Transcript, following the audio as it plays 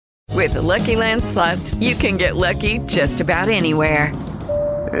With the Lucky Land Slots, you can get lucky just about anywhere.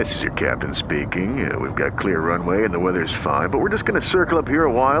 This is your captain speaking. We've got clear runway and the weather's fine, but we're just going to circle up here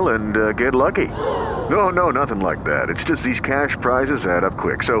a while and get lucky. No, nothing like that. It's just these cash prizes add up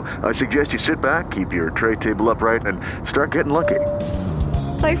quick. So I suggest you sit back, keep your tray table upright, and start getting lucky.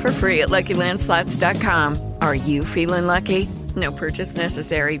 Play for free at LuckyLandSlots.com. Are you feeling lucky? No purchase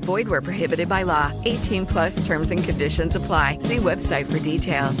necessary. Void where prohibited by law. 18 plus terms and conditions apply. See website for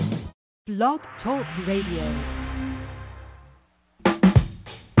details. Blog Talk Radio.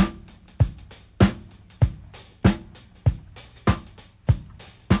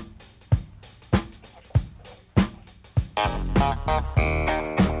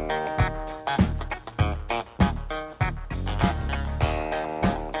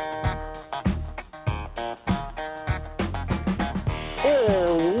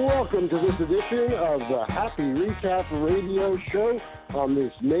 Welcome to this edition of the Happy Recap Radio Show on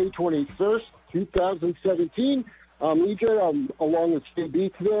this May 21st, 2017. EJ, along with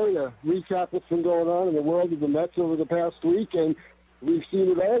JB today, to recap what's been going on in the world of the Mets over the past week. And we've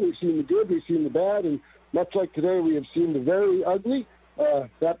seen it all. We've seen the good, we've seen the bad, and much like today, we have seen the very ugly.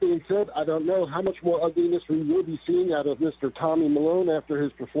 That being said, I don't know how much more ugliness we will be seeing out of Mr. Tommy Milone after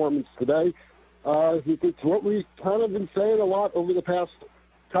his performance today. It's what we've kind of been saying a lot over the past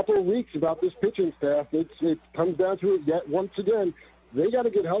couple of weeks about this pitching staff. It comes down to it yet once again. They got to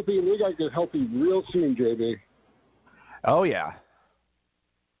get healthy, and they got to get healthy real soon, JB. Oh, yeah.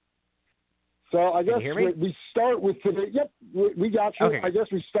 So I guess we start with today. Yep, we got you. Okay. I guess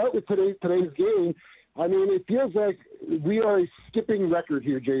we start with today's game. I mean, it feels like we are a skipping record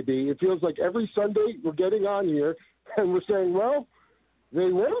here, JB. It feels like every Sunday we're getting on here and we're saying, well,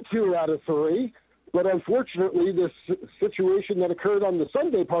 they won 2 out of 3, but unfortunately this situation that occurred on the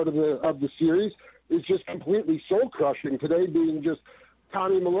Sunday part of the series is just completely soul-crushing. Today being just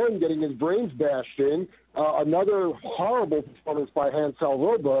Tommy Milone getting his brains bashed in, another horrible performance by Hansel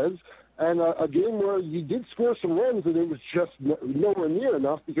Robles, and a game where you did score some runs and it was just nowhere near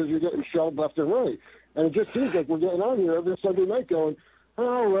enough because you're getting shelled left and right. And it just seems like we're getting on here every Sunday night going,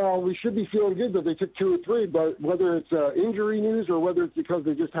 oh, well, we should be feeling good that they took 2 or 3, but whether it's injury news or whether it's because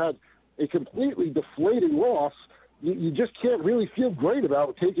they just had a completely deflating loss, you just can't really feel great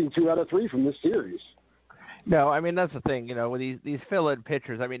about taking 2 out of 3 from this series. No, I mean, that's the thing. You know, with these fill-in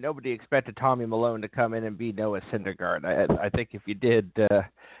pitchers, I mean, nobody expected Tommy Milone to come in and be Noah Syndergaard. I think if you did,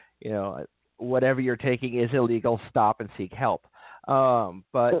 you know, whatever you're taking is illegal, stop and seek help.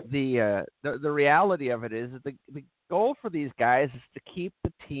 But the reality of it is that the goal for these guys is to keep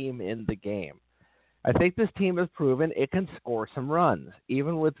the team in the game. I think this team has proven it can score some runs,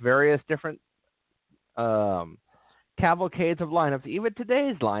 even with various different cavalcades of lineups. Even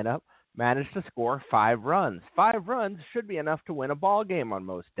today's lineup managed to score 5 runs. 5 runs should be enough to win a ball game on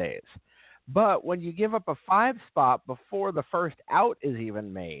most days. But when you give up a 5 spot before the first out is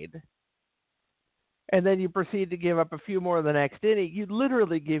even made, and then you proceed to give up a few more the next inning, you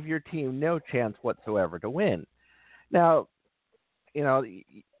literally give your team no chance whatsoever to win. Now, you know,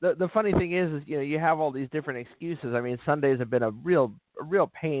 the funny thing is, you know, you have all these different excuses. I mean, Sundays have been a real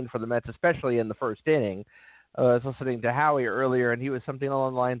pain for the Mets, especially in the first inning. I was listening to Howie earlier, and he was something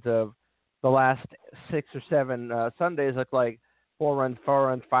along the lines of the last 6 or 7 Sundays look like 4 runs, 4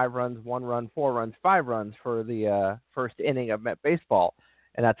 runs, 5 runs, 1 run, 4 runs, 5 runs for the first inning of Met baseball,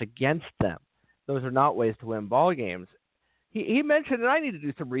 and that's against them. Those are not ways to win ball games. He mentioned, and I need to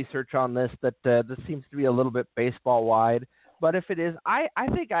do some research on this, that this seems to be a little bit baseball-wide. But if it is, I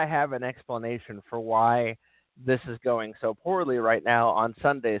think I have an explanation for why this is going so poorly right now on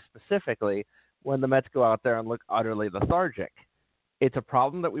Sundays specifically when the Mets go out there and look utterly lethargic. It's a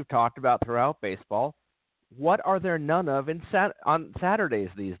problem that we've talked about throughout baseball. What are there none of on Saturdays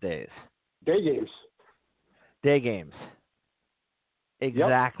these days? Day games. Day games.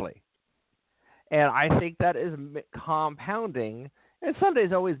 Exactly. Yep. And I think that is compounding. And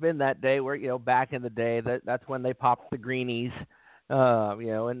Sunday's always been that day where, you know, back in the day, that's when they popped the greenies, you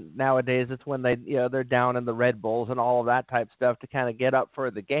know, and nowadays it's when they, you know, they're down in the Red Bulls and all of that type stuff to kind of get up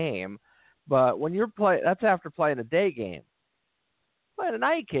for the game. But when you're that's after playing a day game. Playing a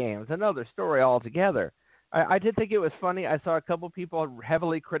night game is another story altogether. I did think it was funny. I saw a couple people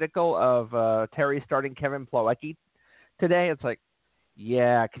heavily critical of Terry starting Kevin Plawecki today. It's like,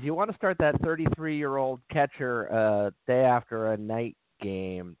 yeah, because you want to start that 33-year-old catcher day after a night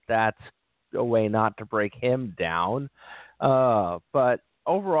game. That's a way not to break him down. But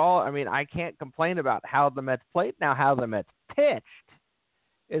overall, I mean, I can't complain about how the Mets played. Now, how the Mets pitched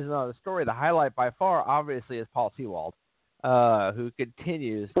is another story. The highlight by far, obviously, is Paul Sewald, who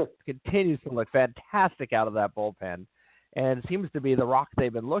continues to look fantastic out of that bullpen. and seems to be the rock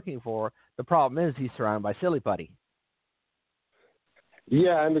they've been looking for. The problem is he's surrounded by silly putty.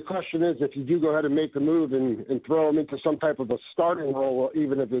 Yeah, and the question is, if you do go ahead and make the move and throw him into some type of a starting role,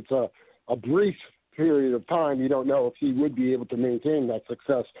 even if it's a brief period of time, you don't know if he would be able to maintain that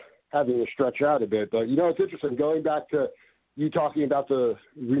success having to stretch out a bit. But, it's interesting, going back to you talking about the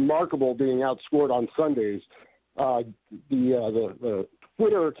remarkable being outscored on Sundays, the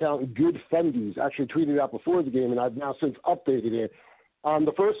Twitter account Good Fundies actually tweeted out before the game, and I've now since updated it. On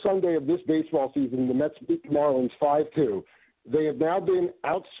the first Sunday of this baseball season, the Mets beat the Marlins 5-2. They have now been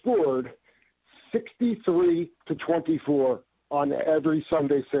outscored 63-24 on every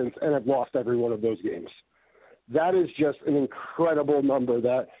Sunday since, and have lost every one of those games. That is just an incredible number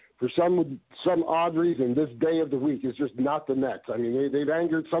that, for some odd reason, this day of the week is just not the Mets. I mean, they've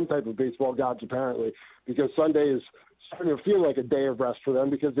angered some type of baseball gods, apparently, because Sunday is starting to feel like a day of rest for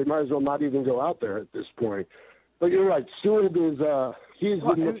them because they might as well not even go out there at this point. But you're right. Stewart is he's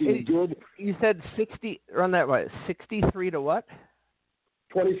been looking good. You said 60. Run that way. 63 to what?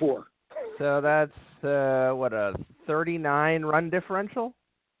 24. So that's a 39 run differential.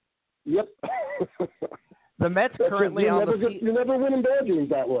 Yep. The Mets currently on the season. You never win in ball games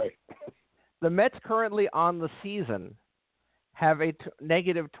that way. The Mets currently on the season have a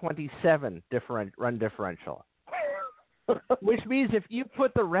negative 27 run differential. Which means if you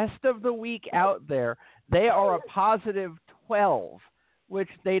put the rest of the week out there, they are a positive 12, which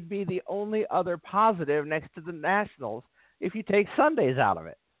they'd be the only other positive next to the Nationals if you take Sundays out of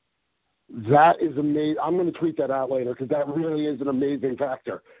it. That is amazing. I'm going to tweet that out later because that really is an amazing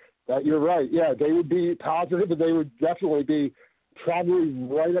factor. That you're right. Yeah, they would be positive, but they would definitely be probably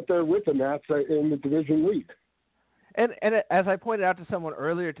right up there with the Nats in the division lead. And as I pointed out to someone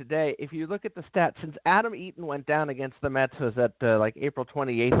earlier today, if you look at the stats, since Adam Eaton went down against the Mets, was at like April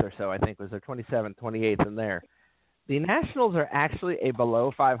 28th or so, I think, was their 27th, 28th in there. The Nationals are actually a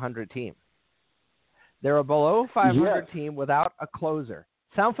below 500 team. They're a below 500 team without a closer.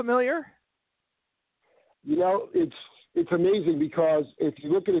 Sound familiar? It's amazing because if you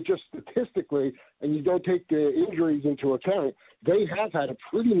look at it just statistically and you don't take the injuries into account, they have had a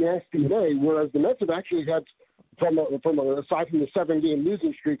pretty nasty May, whereas the Mets have actually had, aside from the 7-game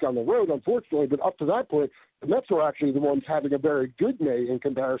losing streak on the road, unfortunately, but up to that point, the Mets were actually the ones having a very good May in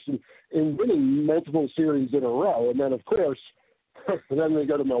comparison in winning multiple series in a row. And then, of course, then they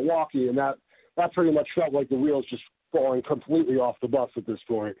go to Milwaukee, and that pretty much felt like the wheels just falling completely off the bus at this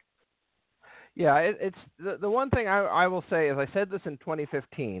point. Yeah, it's the one thing I will say is I said this in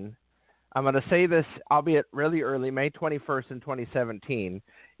 2015. I'm going to say this, albeit really early, May 21st in 2017.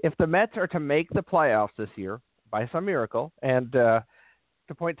 If the Mets are to make the playoffs this year, by some miracle, and to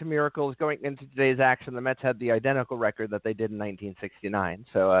point to miracles, going into today's action, the Mets had the identical record that they did in 1969.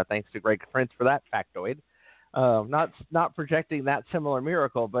 So thanks to Greg Prince for that factoid. Not projecting that similar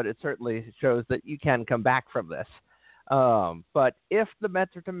miracle, but it certainly shows that you can come back from this. But if the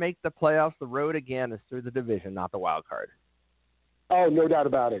Mets are to make the playoffs, the road again is through the division, not the wild card. Oh, no doubt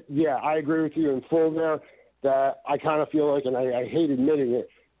about it. Yeah, I agree with you in full there. That I kind of feel like, and I hate admitting it,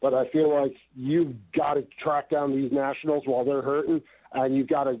 but I feel like you've got to track down these Nationals while they're hurting, and you've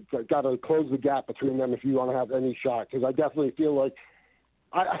got to close the gap between them if you want to have any shot. Because I definitely feel like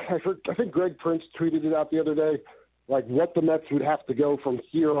I think Greg Prince tweeted it out the other day, like what the Mets would have to go from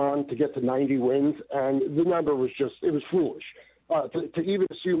here on to get to 90 wins, and the number was it was foolish. To even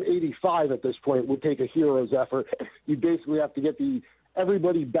assume 85 at this point would take a hero's effort. You basically have to get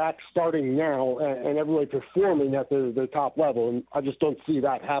everybody back starting now and everybody performing at their top level, and I just don't see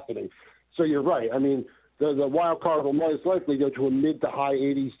that happening. So you're right. I mean, the wild card will most likely go to a mid to high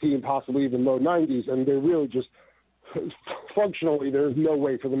 80s team, possibly even low 90s, and they're really just functionally there's no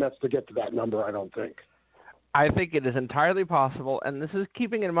way for the Mets to get to that number, I don't think. I think it is entirely possible, and this is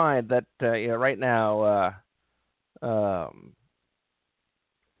keeping in mind that right now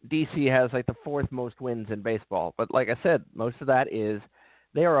DC has like the fourth most wins in baseball. But like I said, most of that is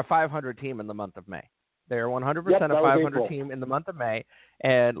they are a 500 team in the month of May. They are 100% a 500 team in the month of May.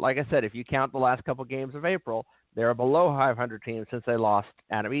 And like I said, if you count the last couple games of April, they're a below 500 team since they lost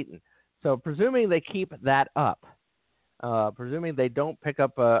Adam Eaton. So presuming they keep that up, presuming they don't pick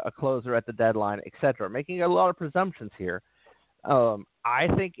up a closer at the deadline, etc., making a lot of presumptions here, I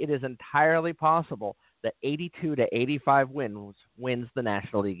think it is entirely possible that 82 to 85 wins the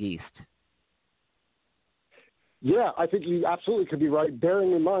National League East. Yeah, I think you absolutely could be right,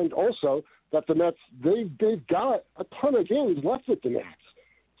 bearing in mind also that the Mets, they've got a ton of games left with the Nats.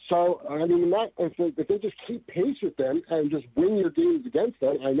 So, I mean, if they just keep pace with them and just win your games against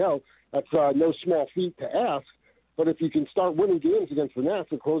them, I know that's no small feat to ask, but if you can start winning games against the Nats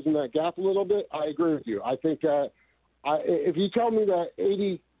and closing that gap a little bit, I agree with you. I think If you tell me that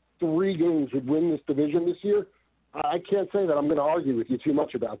 83 games would win this division this year, I can't say that I'm going to argue with you too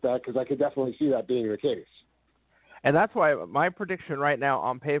much about that, because I could definitely see that being the case. And that's why my prediction right now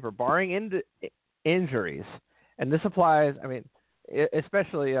on paper, barring injuries, and this applies, I mean,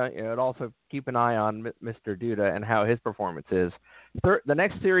 especially, it also keep an eye on Mr. Duda and how his performance is. The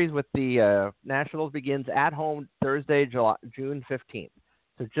next series with the Nationals begins at home Thursday, June 15th.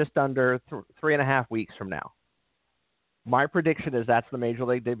 So just under 3.5 weeks from now. My prediction is that's the Major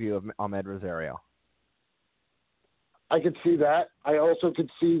League debut of Amed Rosario. I could see that. I also could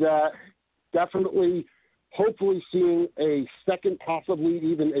see that definitely, hopefully seeing a second, possibly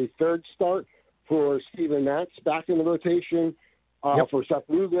even a third start for Steven Matz back in the rotation, for Seth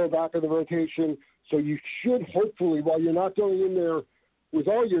Lugo back in the rotation. So you should hopefully, while you're not going in there with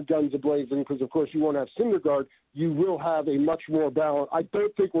all your guns ablazing, because of course you won't have Syndergaard, you will have a much more balance. I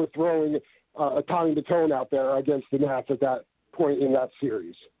don't think we're throwing a Tommy Batone out there against the Nats at that point in that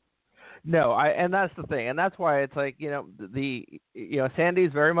series. No, and that's the thing, and that's why it's like,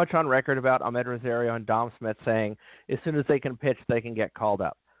 Sandy's very much on record about Amed Rosario and Dom Smith saying as soon as they can pitch, they can get called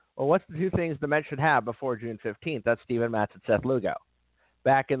up. Well, what's the two things the Mets should have before June 15th? That's Steven Matz and Seth Lugo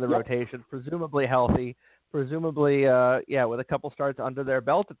back in the rotation, presumably healthy, presumably, with a couple starts under their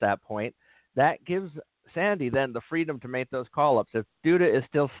belt at that point. That gives Sandy then the freedom to make those call-ups. If Duda is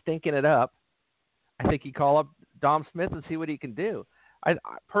still stinking it up, I think you call up Dom Smith and see what he can do.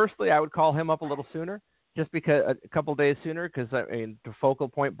 Personally, I would call him up a little sooner, just because a couple days sooner, because to focal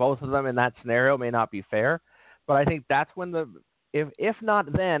point both of them in that scenario may not be fair. But I think that's when if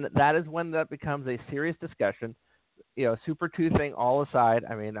not then, that is when that becomes a serious discussion. Super 2 thing all aside.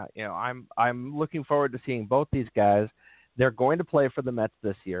 I mean, I'm looking forward to seeing both these guys. They're going to play for the Mets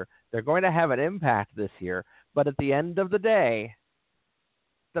this year. They're going to have an impact this year. But at the end of the day,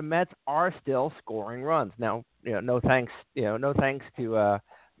 the Mets are still scoring runs. Now, no thanks to Mr.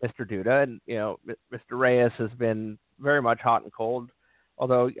 Duda, and Mr. Reyes has been very much hot and cold.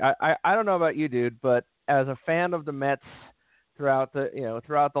 Although I don't know about you, dude, but as a fan of the Mets throughout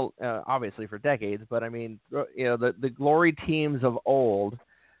the obviously for decades, but I mean the glory teams of old.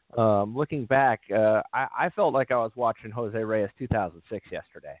 Looking back, I felt like I was watching Jose Reyes 2006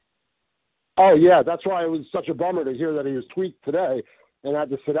 yesterday. Oh yeah, that's why it was such a bummer to hear that he was tweaked today and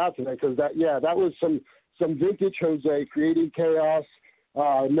had to sit out today, because that was some vintage Jose, creating chaos,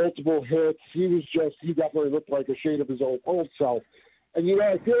 multiple hits. He definitely looked like a shade of his old self. And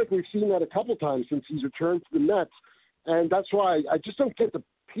I feel like we've seen that a couple times since he's returned to the Mets, and that's why I just don't get the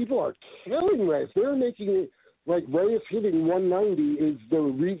people are killing Reyes. They're making it like Reyes hitting 190 is the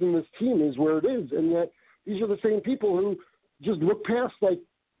reason this team is where it is, and that these are the same people who just look past like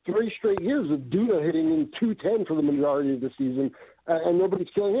 3 straight years of Duda hitting in 210 for the majority of the season, and nobody's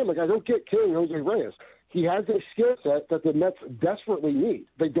killing him. Like, I don't get killing Jose Reyes. He has a skill set that the Mets desperately need.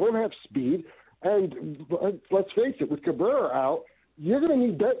 They don't have speed, and let's face it, with Cabrera out, you're going to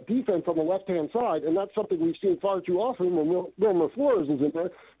need defense on the left-hand side, and that's something we've seen far too often when Wilmer Flores is in there,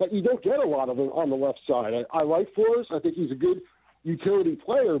 but you don't get a lot of it on the left side. I like Flores. I think he's a good utility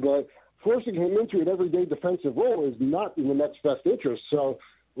player, but forcing him into an everyday defensive role is not in the Mets' best interest. So,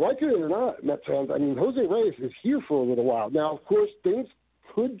 like it or not, Mets fans, I mean, Jose Reyes is here for a little while. Now, of course, things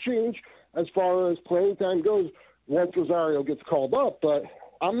could change as far as playing time goes once Rosario gets called up, but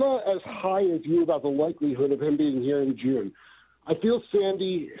I'm not as high as you about the likelihood of him being here in June. I feel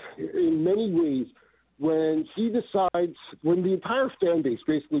Sandy, in many ways, when the entire fan base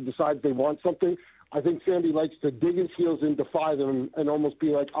basically decides they want something, I think Sandy likes to dig his heels in, defy them, and almost be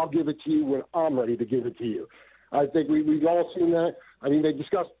like, I'll give it to you when I'm ready to give it to you. I think we've all seen that. I mean, they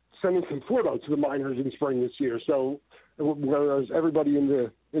discussed sending Conforto to the minors in spring this year. So whereas everybody in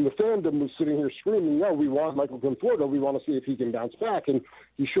the fandom was sitting here screaming, no, we want Michael Conforto. We want to see if he can bounce back. And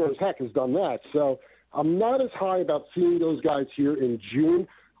he sure as heck has done that. So I'm not as high about seeing those guys here in June.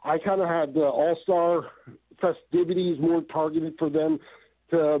 I kind of had the All-Star festivities more targeted for them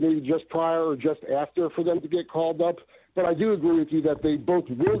to maybe just prior or just after for them to get called up. But I do agree with you that they both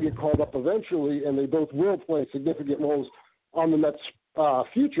will get called up eventually, and they both will play significant roles on the Mets'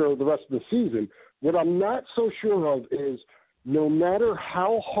 future the rest of the season. What I'm not so sure of is no matter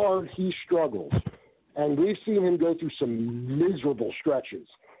how hard he struggles, and we've seen him go through some miserable stretches,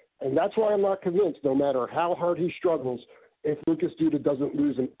 and that's why I'm not convinced no matter how hard he struggles if Lucas Duda doesn't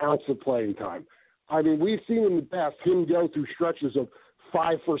lose an ounce of playing time. I mean, we've seen in the past him go through stretches of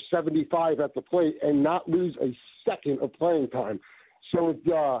 5 for 75 at the plate and not lose a second of playing time. So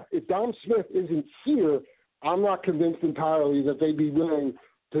if Dom Smith isn't here, I'm not convinced entirely that they'd be willing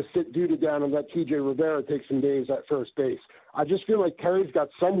to sit Duda down and let T.J. Rivera take some days at first base. I just feel like Terry's got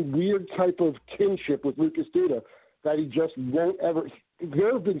some weird type of kinship with Lucas Duda that he just won't ever.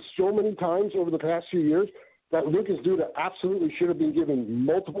 There have been so many times over the past few years that Lucas Duda absolutely should have been given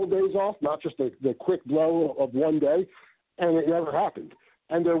multiple days off, not just the quick blow of one day, and it never happened.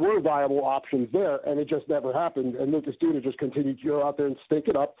 And there were viable options there, and it just never happened. And Lucas Duda just continued to go out there and stink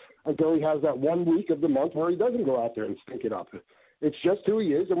it up until he has that 1 week of the month where he doesn't go out there and stink it up. It's just who he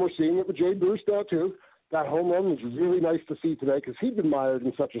is, and we're seeing it with Jay Bruce now too. That home run was really nice to see today because he'd been mired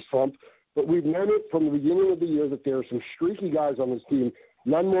in such a slump. But we've known it from the beginning of the year that there are some streaky guys on this team,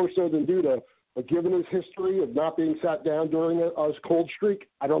 none more so than Duda. But given his history of not being sat down during a cold streak,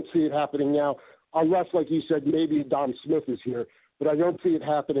 I don't see it happening now, unless, like you said, maybe Dom Smith is here. But I don't see it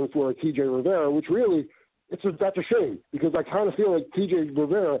happening for a T.J. Rivera, which really, that's a shame, because I kind of feel like T.J.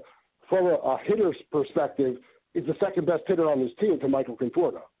 Rivera, from a hitter's perspective, is the second best hitter on this team to Michael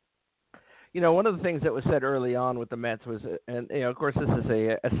Conforto. You know, one of the things that was said early on with the Mets was, and, you know, of course, this is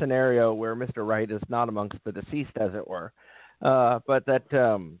a scenario where Mr. Wright is not amongst the deceased, as it were, but that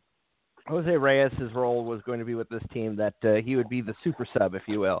Jose Reyes' role was going to be with this team, that he would be the super sub, if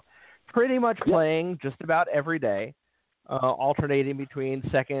you will, pretty much playing just about every day, alternating between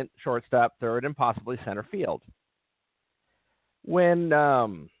second, shortstop, third, and possibly center field. When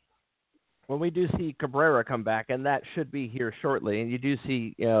we do see Cabrera come back, and that should be here shortly, and you do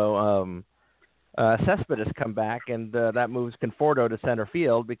see, Cespedes come back, and that moves Conforto to center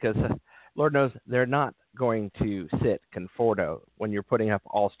field, because Lord knows they're not going to sit Conforto when you're putting up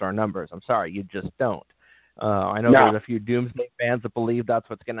all-star numbers. I'm sorry, you just don't. I know there's a few doomsday fans that believe that's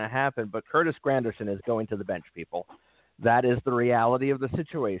what's going to happen, but Curtis Granderson is going to the bench, people. That is the reality of the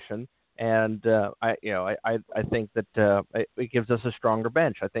situation, and I think that it gives us a stronger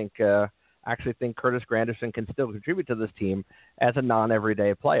bench. I actually think Curtis Granderson can still contribute to this team as a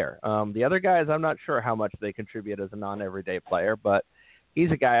non-everyday player. The other guys, I'm not sure how much they contribute as a non-everyday player, but he's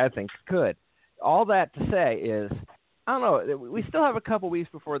a guy I think could. All that to say is, I don't know, we still have a couple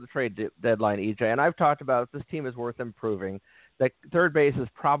weeks before the trade deadline, EJ, and I've talked about if this team is worth improving, that third base is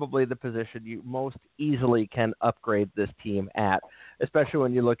probably the position you most easily can upgrade this team at, especially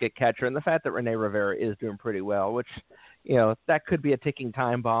when you look at catcher and the fact that Rene Rivera is doing pretty well, which, you know, that could be a ticking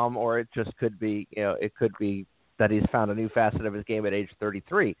time bomb, or it just could be, you know, it could be that he's found a new facet of his game at age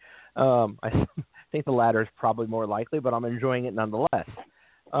 33. I think the latter is probably more likely, but I'm enjoying it nonetheless.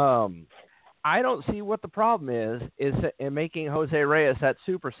 I don't see what the problem is in making Jose Reyes that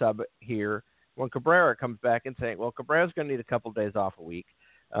super sub here when Cabrera comes back and saying, well, Cabrera's going to need a couple of days off a week.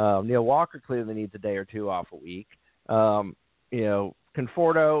 Neil Walker clearly needs a day or two off a week.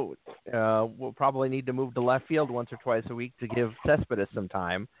 Conforto will probably need to move to left field once or twice a week to give Cespedes some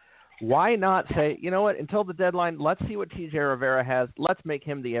time. Why not say, you know what, until the deadline, let's see what T.J. Rivera has. Let's make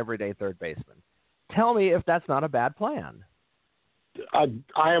him the everyday third baseman. Tell me if that's not a bad plan.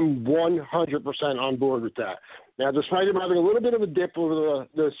 I am 100% on board with that. Now, despite him having a little bit of a dip over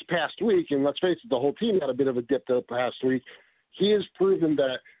this past week, and let's face it, the whole team had a bit of a dip the past week, he has proven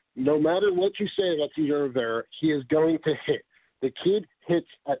that no matter what you say about T.J. Rivera, he is going to hit. The kid hits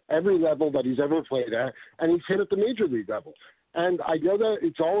at every level that he's ever played at, and he's hit at the major league level. And I know that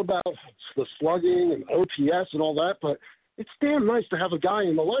it's all about the slugging and OPS and all that, but it's damn nice to have a guy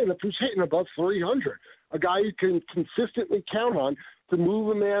in the lineup who's hitting above 300, a guy you can consistently count on to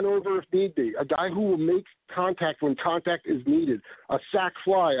move a man over if need be, a guy who will make contact when contact is needed, a sac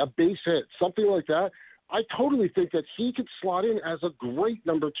fly, a base hit, something like that. I totally think that he could slot in as a great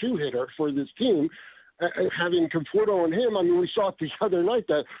number two hitter for this team. Having Conforto and him, I mean, we saw it the other night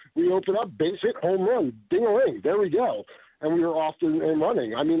that we opened up, base hit, home run, ding-a-ling, there we go. And we were off and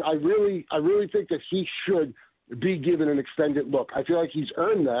running. I mean, I really think that he should be given an extended look. I feel like he's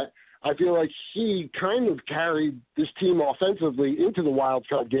earned that. I feel like he kind of carried this team offensively into the wild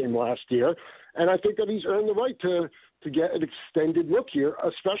card game last year. And I think that he's earned the right to get an extended look here,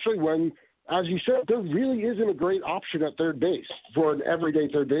 especially when, as you said, there really isn't a great option at third base for an everyday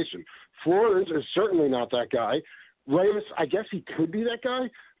third baseman. Flores is certainly not that guy. Reyes, I guess he could be that guy,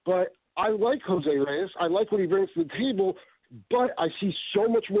 but I like Jose Reyes. I like what he brings to the table, but I see so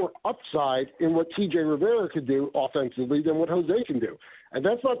much more upside in what T.J. Rivera could do offensively than what Jose can do. And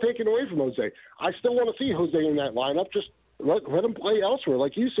that's not taken away from Jose. I still want to see Jose in that lineup. Just let him play elsewhere.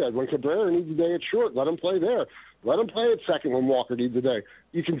 Like you said, when Cabrera needs a day at short, let him play there. Let him play at second when Walker needs a day.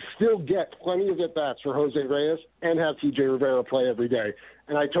 You can still get plenty of at-bats for Jose Reyes and have T.J. Rivera play every day.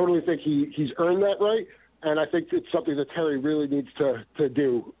 And I totally think he's earned that right, and I think it's something that Terry really needs to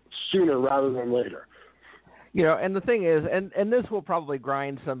do sooner rather than later. You know, and the thing is, and this will probably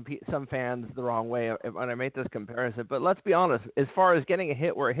grind some fans the wrong way when I make this comparison, but let's be honest, as far as getting a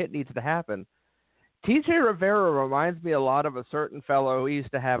hit where a hit needs to happen, T.J. Rivera reminds me a lot of a certain fellow who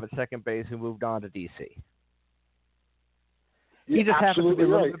used to have at second base who moved on to D.C. He just happens to be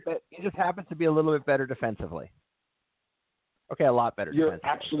right. He just happens to be a little bit better defensively. Okay, a lot better. You're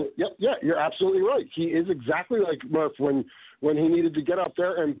you're absolutely right. He is exactly like Murph when he needed to get up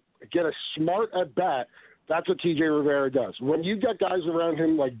there and get a smart at bat. That's what TJ Rivera does. When you got guys around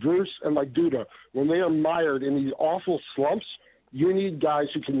him like Bruce and like Duda, when they are mired in these awful slumps, you need guys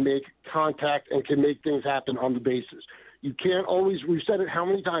who can make contact and can make things happen on the bases. You can't always, we've said it how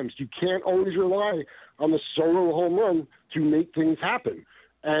many times, you can't always rely on the solo home run to make things happen.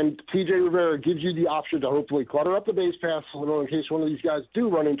 And TJ Rivera gives you the option to hopefully clutter up the base paths a little in case one of these guys do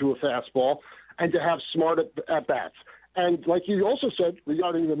run into a fastball, and to have smart at bats. And like you also said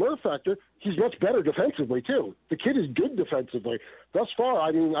regarding the Murph factor, he's much better defensively too. The kid is good defensively. Thus far,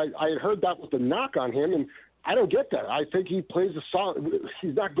 I mean, I had heard that was the knock on him, and I don't get that. I think he plays a solid –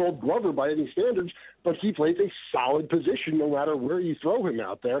 he's not Gold Glover by any standards, but he plays a solid position no matter where you throw him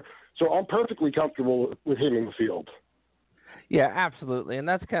out there. So I'm perfectly comfortable with him in the field. Yeah, absolutely, and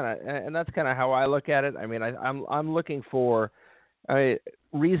that's kind of how I look at it. I mean, I'm looking for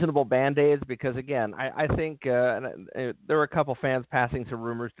reasonable band-aids because again, I think there were a couple fans passing some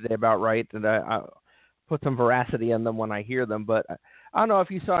rumors today about Wright, and I put some veracity in them when I hear them. But I don't know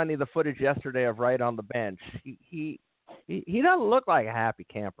if you saw any of the footage yesterday of Wright on the bench. He doesn't look like a happy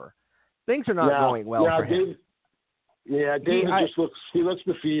camper. Things are not going well for him. David looks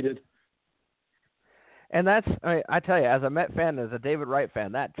defeated. And that's, I tell you, as a Met fan, as a David Wright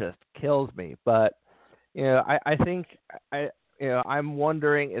fan, that just kills me. But, you know, I think, I'm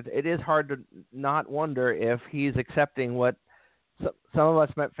wondering, it is hard to not wonder if he's accepting what some of us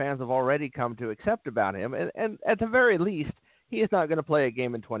Met fans have already come to accept about him. And at the very least, he is not going to play a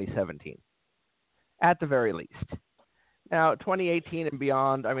game in 2017. At the very least. Now, 2018 and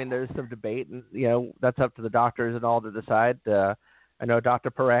beyond, I mean, there's some debate, and, you know, that's up to the doctors and all to decide. I know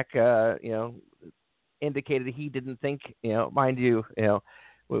Dr. Parekh, indicated he didn't think, mind you,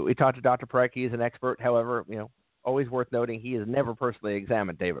 we talked to Dr. Parekh. He's an expert. However, always worth noting, he has never personally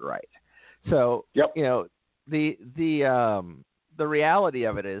examined David Wright. So, the reality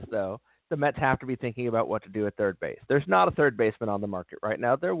of it is, though, the Mets have to be thinking about what to do at third base. There's not a third baseman on the market right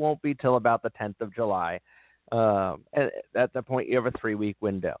now. There won't be till about the 10th of July. And at that point, you have a 3-week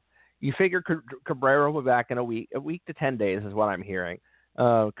window. You figure Cabrera will be back in a week to 10 days is what I'm hearing.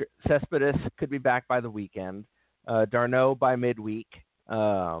 Cespedes could be back by the weekend. Darno by midweek,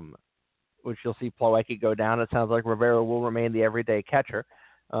 which you'll see Plawecki go down. It sounds like Rivera will remain the everyday catcher.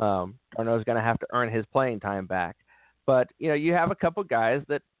 Darno's going to have to earn his playing time back. But, you have a couple guys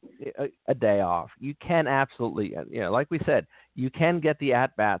that a day off. You can absolutely, like we said, you can get the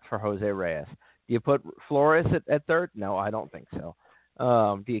at-bats for Jose Reyes. Do you put Flores at third? No, I don't think so.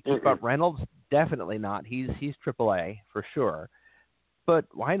 Do you keep up Reynolds? Definitely not. He's AAA for sure. But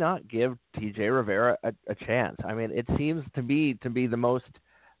why not give TJ Rivera a chance? I mean, it seems to be the most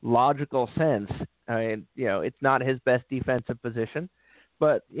logical sense. I mean, it's not his best defensive position.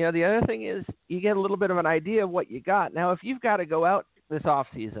 But, the other thing is you get a little bit of an idea of what you got. Now, if you've got to go out this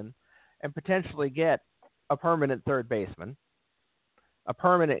offseason and potentially get a permanent third baseman, a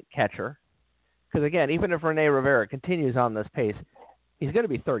permanent catcher, because, again, even if Rene Rivera continues on this pace, he's going to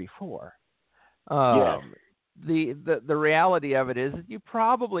be 34. The reality of it is that you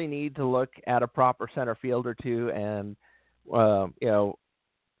probably need to look at a proper center field or two, and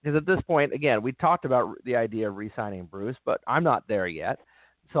because at this point, again, we talked about the idea of re-signing Bruce, but I'm not there yet.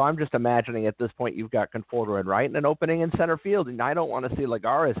 So I'm just imagining at this point you've got Conforto and Wright and an opening in center field, and I don't want to see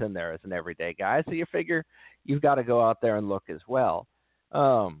Lagares in there as an everyday guy. So you figure you've got to go out there and look as well.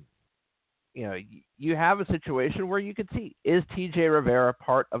 You have a situation where you could see, is TJ Rivera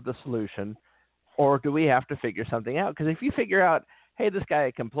part of the solution? Or do we have to figure something out? Because if you figure out, hey, this guy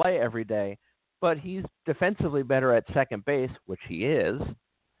can play every day, but he's defensively better at second base, which he is,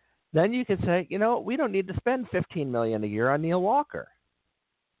 then you could say, we don't need to spend $15 million a year on Neil Walker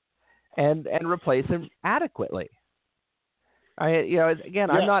and replace him adequately. I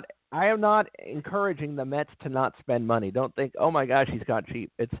am not encouraging the Mets to not spend money. Don't think, oh my gosh, he's got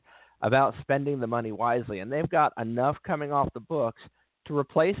cheap. It's about spending the money wisely, and they've got enough coming off the books to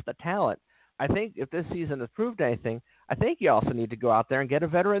replace the talent. I think if this season has proved anything, I think you also need to go out there and get a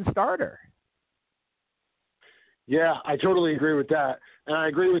veteran starter. Yeah, I totally agree with that. And I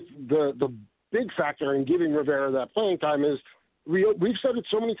agree with the big factor in giving Rivera that playing time is we've said it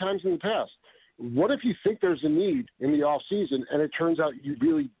so many times in the past. What if you think there's a need in the offseason and it turns out you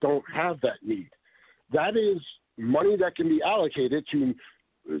really don't have that need? That is money that can be allocated to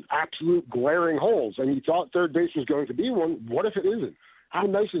absolute glaring holes. And you thought third base was going to be one. What if it isn't? How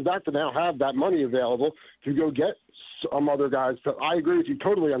nice is that to now have that money available to go get some other guys? I agree with you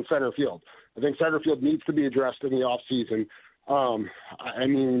totally on center field. I think center field needs to be addressed in the offseason. I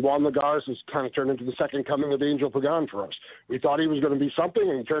mean, Juan Lagares has kind of turned into the second coming of Angel Pagan for us. We thought he was going to be something,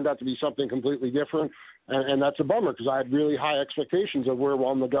 and he turned out to be something completely different, and that's a bummer because I had really high expectations of where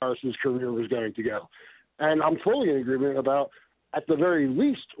Juan Lagares' career was going to go. And I'm fully in agreement about, at the very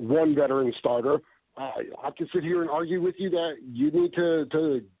least, one veteran starter. I can sit here and argue with you that you need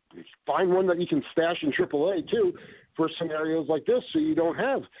to find one that you can stash in AAA, too, for scenarios like this so you don't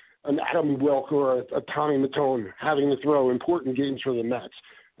have an Adam Wilk or a Tommy Mattone having to throw important games for the Mets.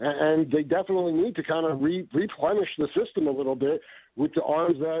 And they definitely need to kind of replenish the system a little bit with the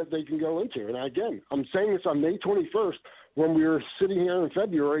arms that they can go into. And again, I'm saying this on May 21st when we were sitting here in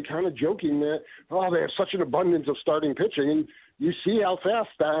February kind of joking that, they have such an abundance of starting pitching. And you see how fast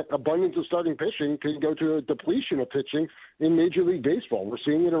that abundance of starting pitching can go to a depletion of pitching in Major League Baseball. We're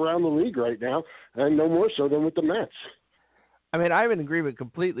seeing it around the league right now, and no more so than with the Mets. I mean, I'm in agreement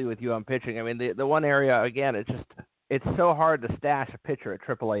completely with you on pitching. I mean, the one area, again, it's so hard to stash a pitcher at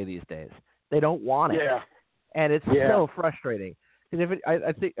AAA these days. They don't want it. Yeah. And it's so frustrating. Because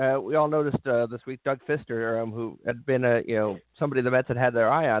I think we all noticed this week Doug Fister, who had been somebody the Mets had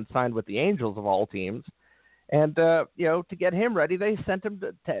their eye on, signed with the Angels of all teams. And, to get him ready, they sent him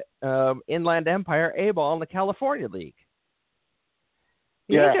to Inland Empire A-ball in the California League.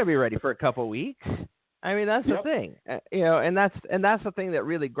 He ain't going to be ready for a couple of weeks. I mean, that's the thing, and that's the thing that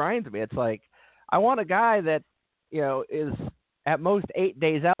really grinds me. It's like, I want a guy that, is at most 8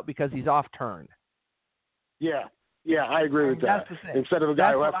 days out because he's off turn. Yeah, I agree with that. Instead of a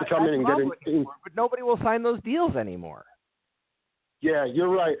guy who has to come in and get in. But nobody will sign those deals anymore. Yeah, you're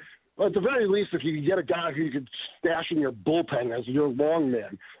right. Well, at the very least, if you get a guy who you could stash in your bullpen as your long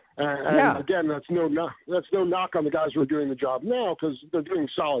man. And again, that's no knock on the guys who are doing the job now because they're doing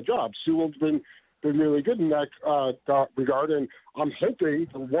solid jobs. Sewell's been really good in that regard, and I'm hoping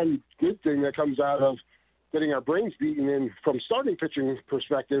the one good thing that comes out of getting our brains beaten in from starting pitching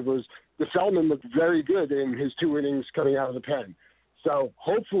perspective was the Selman looked very good in his 2 innings coming out of the pen. So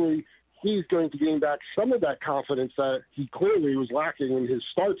hopefully he's going to gain back some of that confidence that he clearly was lacking in his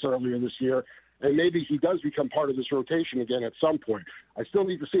starts earlier this year, and maybe he does become part of this rotation again at some point. I still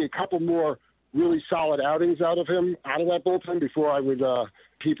need to see a couple more really solid outings out of him, out of that bullpen, before I would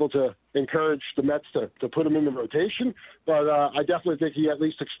people to encourage the Mets to put him in the rotation. But I definitely think he at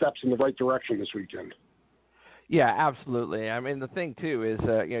least took steps in the right direction this weekend. Yeah, absolutely. I mean, the thing, too, is,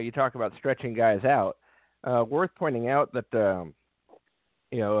 you talk about stretching guys out. Worth pointing out that,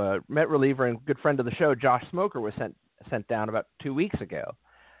 Met reliever and good friend of the show, Josh Smoker, was sent down about 2 weeks ago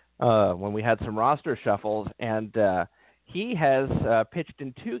when we had some roster shuffles, and he has pitched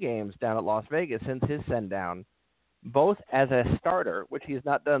in 2 games down at Las Vegas since his send-down, both as a starter, which he has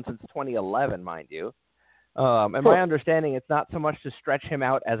not done since 2011, mind you. And my understanding, it's not so much to stretch him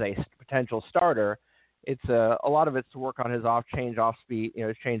out as a potential starter. It's a lot of it's to work on his off-speed,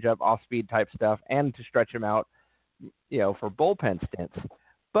 his change-up, off-speed type stuff, and to stretch him out, for bullpen stints.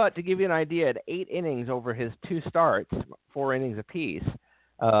 But to give you an idea, at 8 innings over his 2 starts, 4 innings apiece,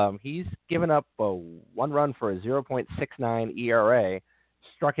 he's given up 1 run for a 0.69 ERA,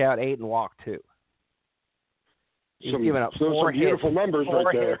 struck out 8 and walked 2. He's given up 4 beautiful hits, numbers 4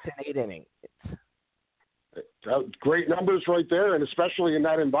 right there. hits in 8 innings. Great numbers right there, and especially in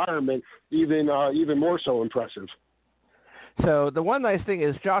that environment, even more so impressive. So the one nice thing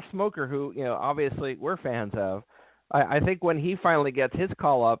is Josh Smoker, who obviously we're fans of. I think when he finally gets his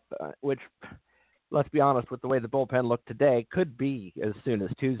call up, which, let's be honest, with the way the bullpen looked today, could be as soon as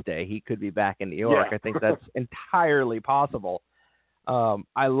Tuesday. He could be back in New York. Yeah. I think that's entirely possible.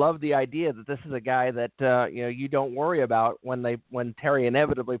 I love the idea that this is a guy that you don't worry about when Terry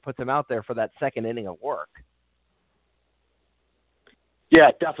inevitably puts him out there for that second inning of work.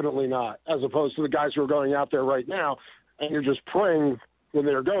 Yeah, definitely not. As opposed to the guys who are going out there right now, and you're just praying when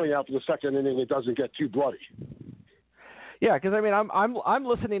they're going out for the second inning it doesn't get too bloody. Yeah, because I mean, I'm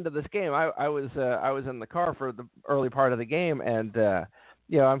listening to this game. I was in the car for the early part of the game, and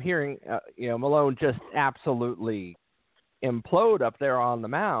I'm hearing Malone just absolutely implode up there on the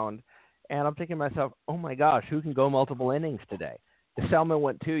mound, and I'm thinking to myself, oh my gosh, who can go multiple innings today? Selman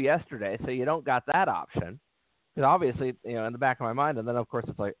went 2 yesterday, so you don't got that option. Because obviously, in the back of my mind, and then of course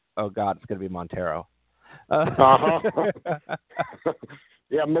it's like, oh God, it's going to be Montero. Yeah,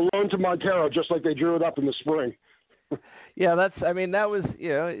 Malone to Montero, just like they drew it up in the spring. Yeah, that's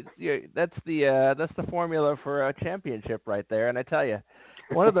the formula for a championship right there. And I tell you,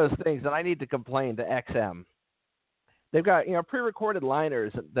 one of those things that I need to complain to XM. They've got pre-recorded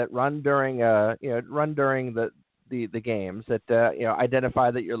liners that run during the games that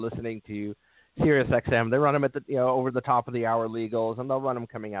identify that you're listening to Sirius XM. They run them at the over the top of the hour legals, and they'll run them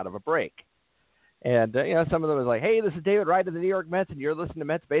coming out of a break. And, some of them was like, hey, this is David Wright of the New York Mets, and you're listening to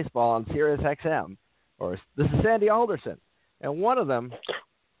Mets Baseball on Sirius XM. Or, this is Sandy Alderson. And one of them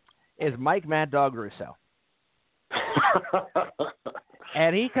is Mike Mad Dog Russo.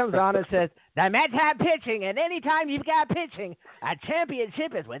 And he comes on and says, the Mets have pitching, and anytime you've got pitching, a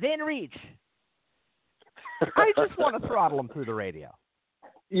championship is within reach. I just want to throttle him through the radio.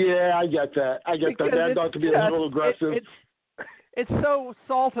 Yeah, I get that. That. Mad Dog can be a little aggressive. It's so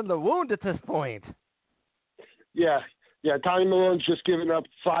salt in the wound at this point. Yeah. Tommy Malone's just given up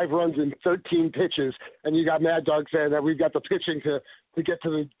 5 runs in 13 pitches, and you got Mad Dog saying that we've got the pitching to get to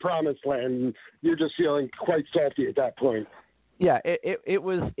the promised land. And you're just feeling quite salty at that point. Yeah, it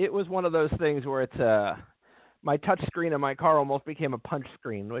was one of those things where it's my touch screen in my car almost became a punch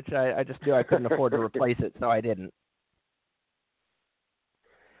screen, which I just knew I couldn't afford to replace it, so I didn't.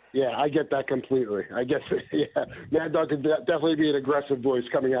 Yeah, I get that completely. I guess, Mad Dog could definitely be an aggressive voice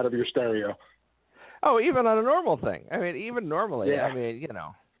coming out of your stereo. Oh, even on a normal thing. I mean, even normally. Yeah. I mean,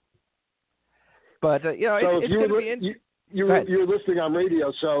 But, so it's going to be you're listening on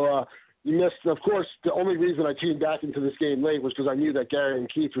radio, so you missed, of course, the only reason I tuned back into this game late was because I knew that Gary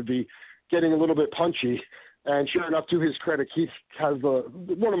and Keith would be getting a little bit punchy. And sure enough, to his credit, Keith has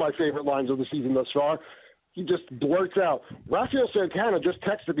one of my favorite lines of the season thus far. He just blurts out, Rafael Santana just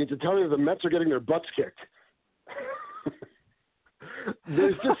texted me to tell me the Mets are getting their butts kicked.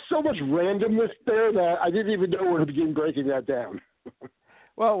 There's just so much randomness there that I didn't even know where to begin breaking that down.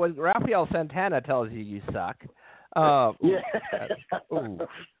 Well, when Rafael Santana tells you suck, yeah.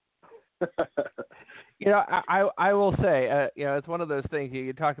 I will say, it's one of those things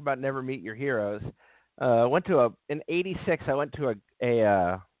you talk about never meet your heroes. In '86, I went to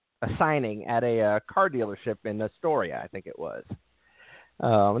a signing at a car dealership in Astoria, I think it was.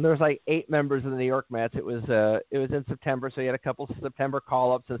 And there was like 8 members of the New York Mets. It was in September, so you had a couple September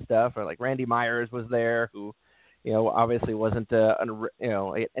call-ups and stuff. Or like Randy Myers was there, who, obviously wasn't an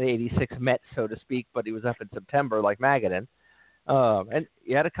 '86 Met, so to speak, but he was up in September like Magadan. And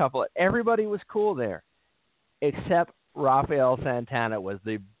you had a couple. Everybody was cool there, except Rafael Santana was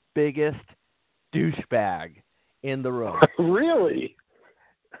the biggest douchebag in the room. Really?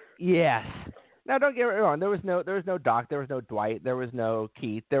 Yes. Now, don't get me wrong. There was no Doc. There was no Dwight. There was no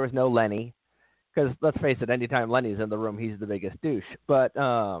Keith. There was no Lenny. Because let's face it, anytime Lenny's in the room, he's the biggest douche. But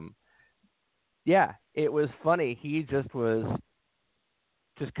it was funny. He just was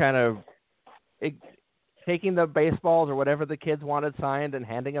kind of taking the baseballs or whatever the kids wanted signed and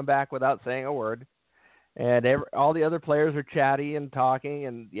handing them back without saying a word. And all the other players are chatty and talking.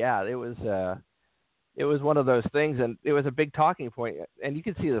 And it was one of those things, and it was a big talking point. And you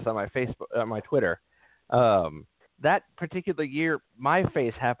can see this on my Facebook, my Twitter. That particular year, my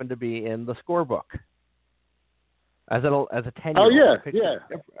face happened to be in the scorebook as a 10-year-old. Oh yeah.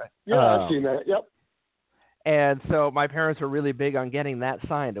 I've seen that. Yep. And so my parents were really big on getting that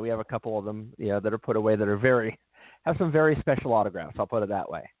signed. And we have a couple of them, that are put away that are have some very special autographs. I'll put it that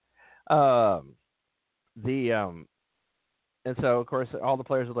way. And so of course all the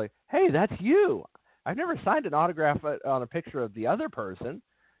players were like, "Hey, that's you. I've never signed an autograph on a picture of the other person."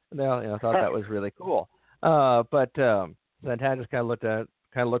 And they all, thought that was really cool. But Santana just kind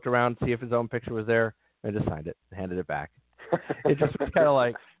of looked around, see if his own picture was there, and just signed it and handed it back. It just was kind of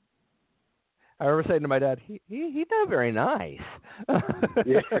like, I remember saying to my dad, he's not very nice.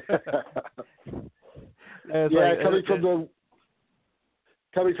 Yeah.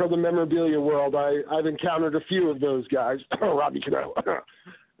 Coming from the memorabilia world, I've encountered a few of those guys. Robbie Cano.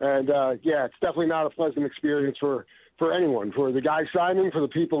 And, it's definitely not a pleasant experience for anyone, for the guy signing, for the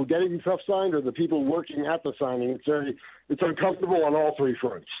people getting stuff signed, or the people working at the signing. It's uncomfortable on all 3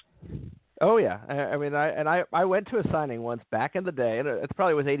 fronts. Oh, yeah. I went to a signing once back in the day, and it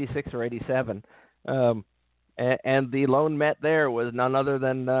probably was 86 or 87, and the lone Met there was none other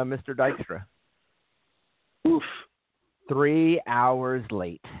than Mr. Dykstra. Oof. 3 hours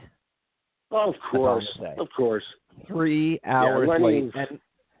late. Of course. 3 hours late.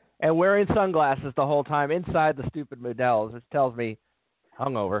 And wearing sunglasses the whole time inside the stupid Modells, which tells me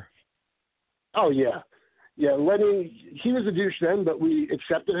hungover. Oh, yeah. Yeah, Lenny, he was a douche then, but we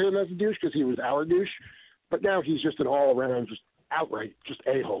accepted him as a douche because he was our douche. But now he's just an all-around, just outright, just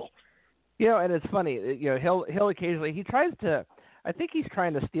a-hole. And it's funny. He'll occasionally, he tries to, I think he's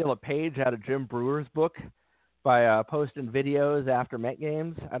trying to steal a page out of Jim Brewer's book by posting videos after Met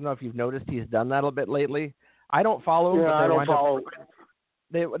games. I don't know if you've noticed he's done that a bit lately. I don't follow him. Yeah, I don't follow.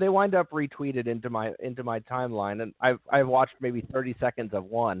 They wind up retweeted into my timeline, and I've watched maybe 30 seconds of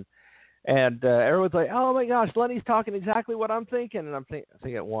one, and everyone's like, "Oh my gosh, Lenny's talking exactly what I'm thinking," and I'm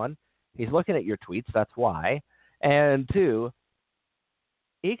thinking, 1, he's looking at your tweets, that's why, and 2,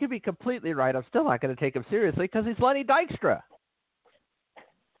 he could be completely right. I'm still not going to take him seriously because he's Lenny Dykstra.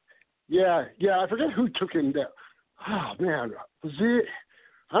 Yeah, I forget who took him down. Oh, man. Was it?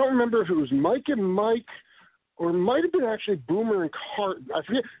 I don't remember if it was Mike and Mike or it might have been actually Boomer and Carton. I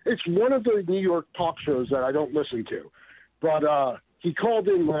forget. It's one of the New York talk shows that I don't listen to. But he called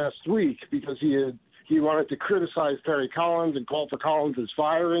in last week because he wanted to criticize Terry Collins and call for Collins'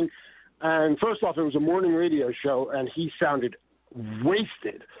 firing. And first off, it was a morning radio show, and he sounded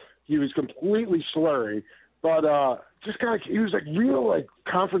wasted. He was completely slurring. But just kind of, he was like real like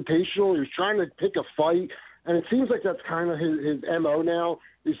confrontational. He was trying to pick a fight. And it seems like that's kind of his MO now,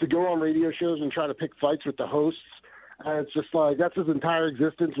 is to go on radio shows and try to pick fights with the hosts. And it's just like, that's his entire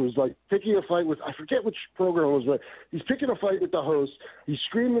existence, was like picking a fight with, I forget which program it was, but he's picking a fight with the host. He's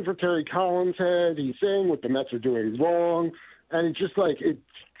screaming for Terry Collins' head. He's saying what the Mets are doing wrong. And it's just like, it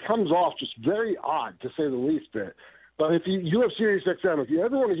comes off just very odd, to say the least bit. But if you have SiriusXM, if you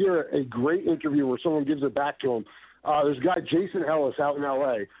ever want to hear a great interview where someone gives it back to him, there's a guy, Jason Ellis, out in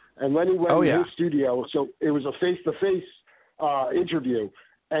L.A., and Lenny went in his studio, so it was a face-to-face interview,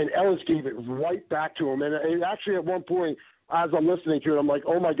 and Ellis gave it right back to him. And actually, at one point, as I'm listening to it, I'm like,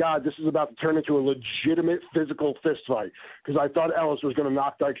 oh, my God, this is about to turn into a legitimate physical fist fight, because I thought Ellis was going to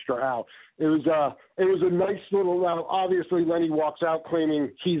knock Dykstra out. It was a nice little – obviously, Lenny walks out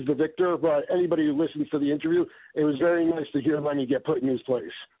claiming he's the victor, but anybody who listens to the interview, it was very nice to hear Lenny get put in his place.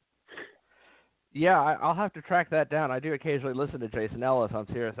 Yeah, I'll have to track that down. I do occasionally listen to Jason Ellis on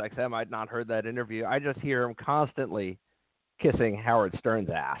SiriusXM. I'd not heard that interview. I just hear him constantly kissing Howard Stern's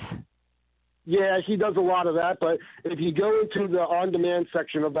ass. Yeah, he does a lot of that, but if you go into the on-demand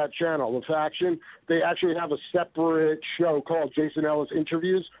section of that channel, The Faction, they actually have a separate show called Jason Ellis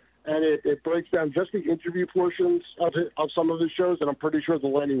Interviews, and it breaks down just the interview portions of some of his shows, and I'm pretty sure the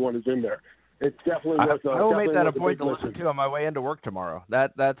Lenny one is in there. It's definitely worth. I will make that a point to listen to on my way into work tomorrow.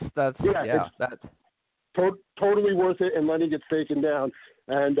 That's totally worth it. And Lenny gets taken down.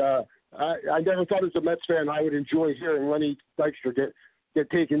 And I never thought as a Mets fan I would enjoy hearing Lenny Dykstra get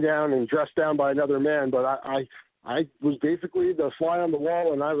taken down and dressed down by another man. But I was basically the fly on the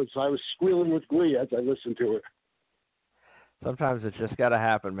wall, and I was squealing with glee as I listened to it. Sometimes it's just got to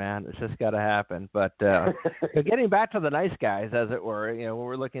happen, man. It's just got to happen. But getting back to the nice guys, as it were, when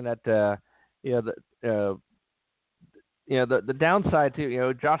we're looking at. The downside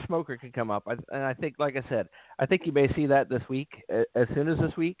too. Josh Smoker can come up, and I think, like I said, I think you may see that this week, as soon as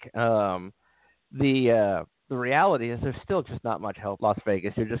this week. The reality is there's still just not much help. Las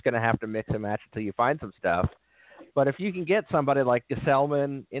Vegas, you're just going to have to mix and match until you find some stuff. But if you can get somebody like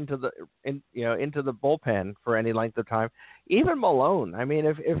Gesellman into the bullpen for any length of time, even Malone. I mean,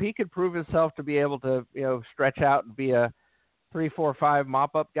 if he could prove himself to be able to stretch out and be a 3-4-5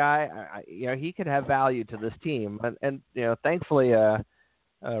 mop-up guy, he could have value to this team. And thankfully,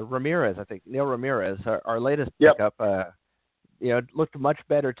 Ramirez, I think Neil Ramirez, our latest pickup, looked much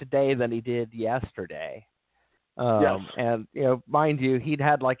better today than he did yesterday. And mind you, he'd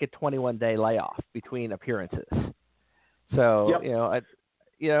had like a 21-day layoff between appearances. So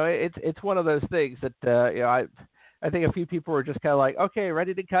it's one of those things that I think a few people were just kind of like, okay,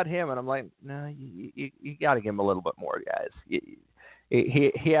 ready to cut him, and I'm like, no, you got to give him a little bit more, guys.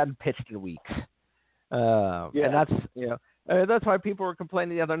 He hadn't pitched in weeks, and that's why people were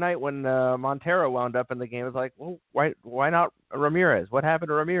complaining the other night when Montero wound up in the game. It was like, well, why not Ramirez? What happened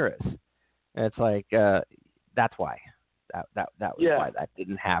to Ramirez? And it's like, that's why. That was why that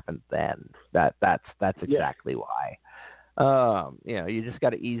didn't happen then. That's exactly why. You just got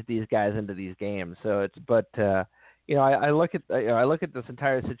to ease these guys into these games. So I look at this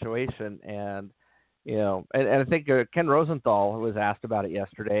entire situation, and I think Ken Rosenthal was asked about it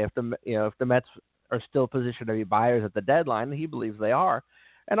yesterday. If the Mets are still positioned to be buyers at the deadline, he believes they are,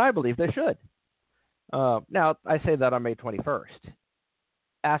 and I believe they should. Now I say that on May 21st.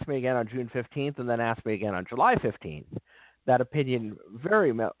 Ask me again on June 15th, and then ask me again on July 15th. That opinion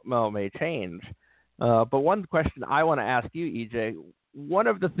very well may change. But one question I want to ask you, EJ, one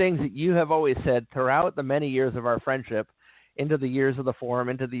of the things that you have always said throughout the many years of our friendship, into the years of the forum,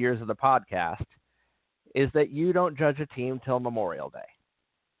 into the years of the podcast, is that you don't judge a team till Memorial Day.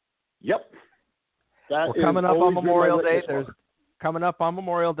 Yep. We're coming up on Memorial Day.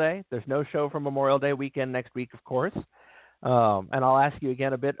 There's no show for Memorial Day weekend next week, of course. And I'll ask you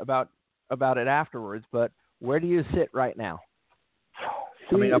again a bit about it afterwards, but where do you sit right now?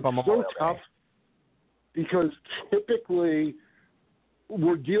 Coming up on Memorial Day. Tough because typically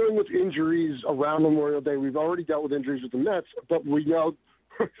we're dealing with injuries around Memorial Day. We've already dealt with injuries with the Mets, but we know,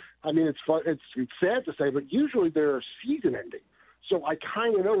 I mean, it's sad to say, but usually they're season ending. So I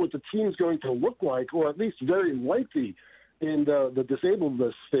kind of know what the team's going to look like, or at least very likely in the disabled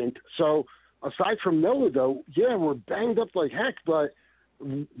list stint. So aside from Noah, though, yeah, we're banged up like heck, but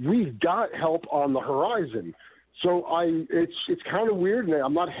we've got help on the horizon. So it's kind of weird, and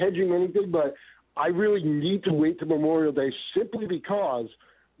I'm not hedging anything, but I really need to wait to Memorial Day simply because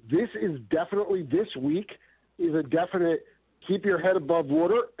this week is a definite keep your head above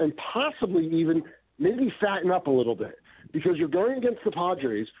water and possibly even maybe fatten up a little bit, because you're going against the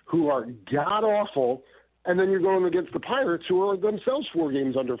Padres, who are god-awful, and then you're going against the Pirates, who are themselves 4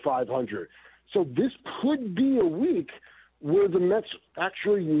 games under 500. So this could be a week where the Mets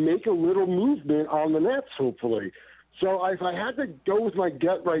actually make a little movement on the Nets, hopefully. So if I had to go with my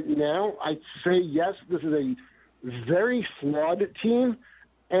gut right now, I'd say yes, this is a very flawed team,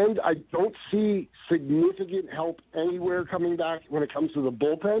 and I don't see significant help anywhere coming back when it comes to the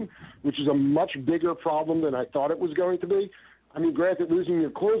bullpen, which is a much bigger problem than I thought it was going to be. I mean, granted, losing your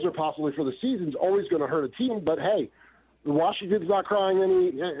closer possibly for the season is always going to hurt a team, but hey, Washington's not crying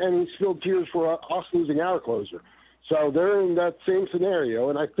any spilled tears for us losing our closer. So they're in that same scenario,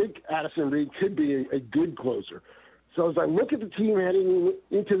 and I think Addison Reed could be a good closer. So as I look at the team heading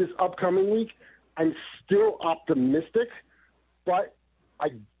into this upcoming week, I'm still optimistic, but I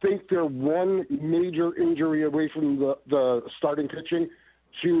think they're one major injury away from the starting pitching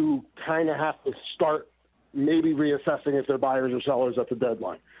to kind of have to start maybe reassessing if they're buyers or sellers at the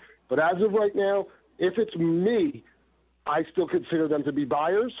deadline. But as of right now, if it's me, I still consider them to be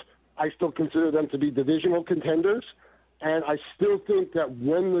buyers. I still consider them to be divisional contenders. And I still think that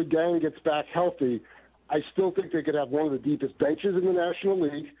when the gang gets back healthy, I still think they could have one of the deepest benches in the National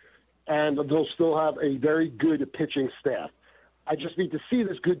League, and they'll still have a very good pitching staff. I just need to see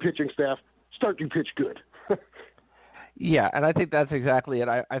this good pitching staff start to pitch good. Yeah, and I think that's exactly it.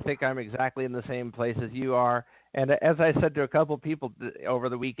 I think I'm exactly in the same place as you are. And as I said to a couple of people over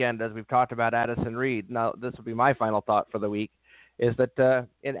the weekend, as we've talked about Addison Reed, now this will be my final thought for the week, is that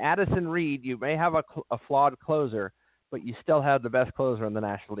in Addison Reed, you may have a flawed closer, but you still have the best closer in the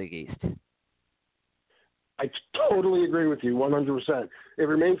National League East. I totally agree with you, 100%. It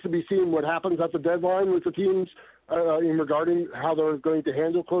remains to be seen what happens at the deadline with the teams in regarding how they're going to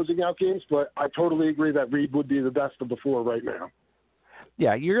handle closing out games, but I totally agree that Reed would be the best of the 4 right now.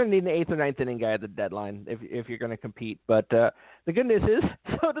 Yeah, you're going to need an 8th or 9th inning guy at the deadline if you're going to compete. But the good news is,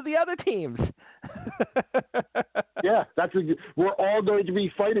 so do the other teams. Yeah, we're all going to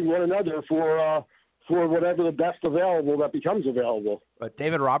be fighting one another for whatever the best available that becomes available. But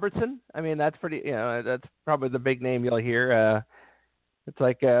David Robertson, I mean, that's that's probably the big name you'll hear. It's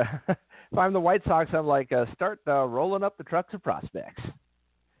like if I'm the White Sox, I'm like, start rolling up the trucks of prospects.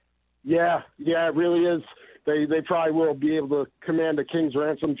 Yeah, it really is. They probably will be able to command a king's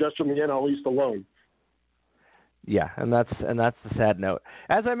ransom just from the NL East alone. Yeah, and that's the sad note.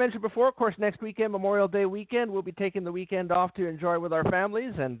 As I mentioned before, of course, next weekend, Memorial Day weekend, we'll be taking the weekend off to enjoy with our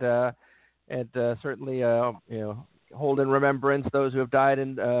families and certainly hold in remembrance those who have died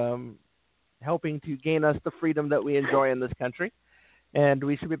in helping to gain us the freedom that we enjoy in this country. And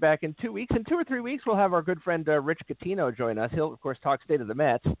we should be back in 2 weeks. In 2 or 3 weeks, we'll have our good friend Rich Catino join us. He'll, of course, talk State of the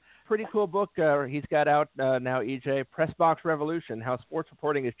Mets. Pretty cool book he's got out now, EJ, Press Box Revolution, How Sports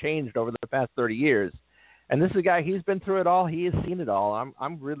Reporting has Changed Over the Past 30 Years. And this is a guy, he's been through it all. He has seen it all.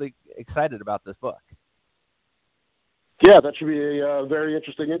 I'm really excited about this book. Yeah, that should be a very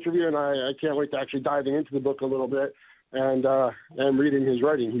interesting interview, and I can't wait to actually diving into the book a little bit and reading his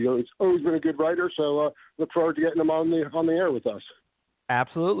writing. He's always been a good writer, so look forward to getting him on the air with us.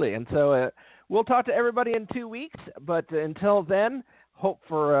 Absolutely. And so we'll talk to everybody in 2 weeks, but until then, hope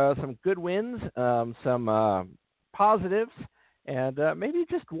for some good wins, some positives, and maybe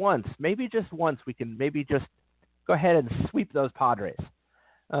just once we can maybe just go ahead and sweep those Padres.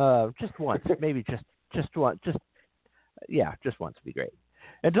 Just once, maybe just once, just once would be great.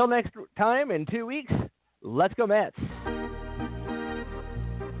 Until next time in 2 weeks, let's go Mets.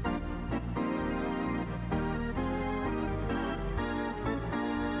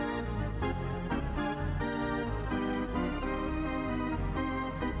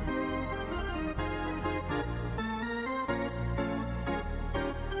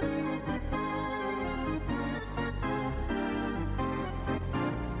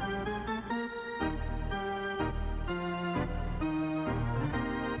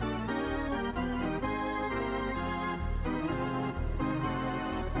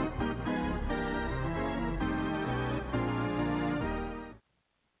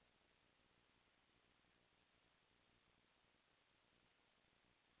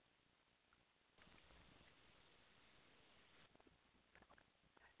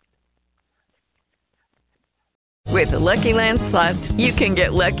 With the Lucky Land Slots, you can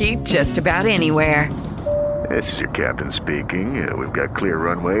get lucky just about anywhere. This is your captain speaking. We've got clear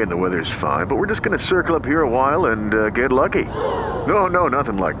runway and the weather's fine, but we're just going to circle up here a while and get lucky. No,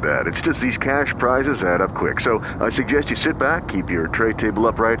 nothing like that. It's just these cash prizes add up quick. So I suggest you sit back, keep your tray table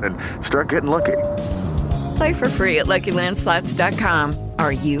upright, and start getting lucky. Play for free at LuckyLandSlots.com.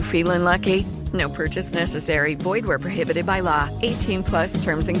 Are you feeling lucky? No purchase necessary. Void where prohibited by law. 18 plus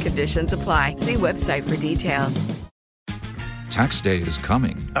terms and conditions apply. See website for details. Tax day is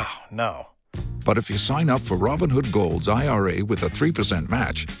coming. Oh, no. But if you sign up for Robinhood Gold's IRA with a 3%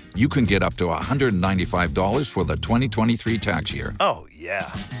 match, you can get up to $195 for the 2023 tax year. Oh, yeah.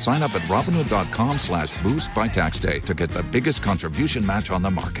 Sign up at Robinhood.com/boost by tax day to get the biggest contribution match on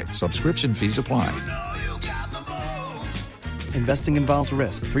the market. Subscription fees apply. Investing involves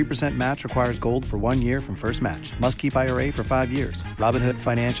risk. 3% match requires gold for 1 year from first match. Must keep IRA for 5 years. Robinhood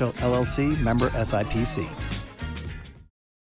Financial, LLC, member SIPC.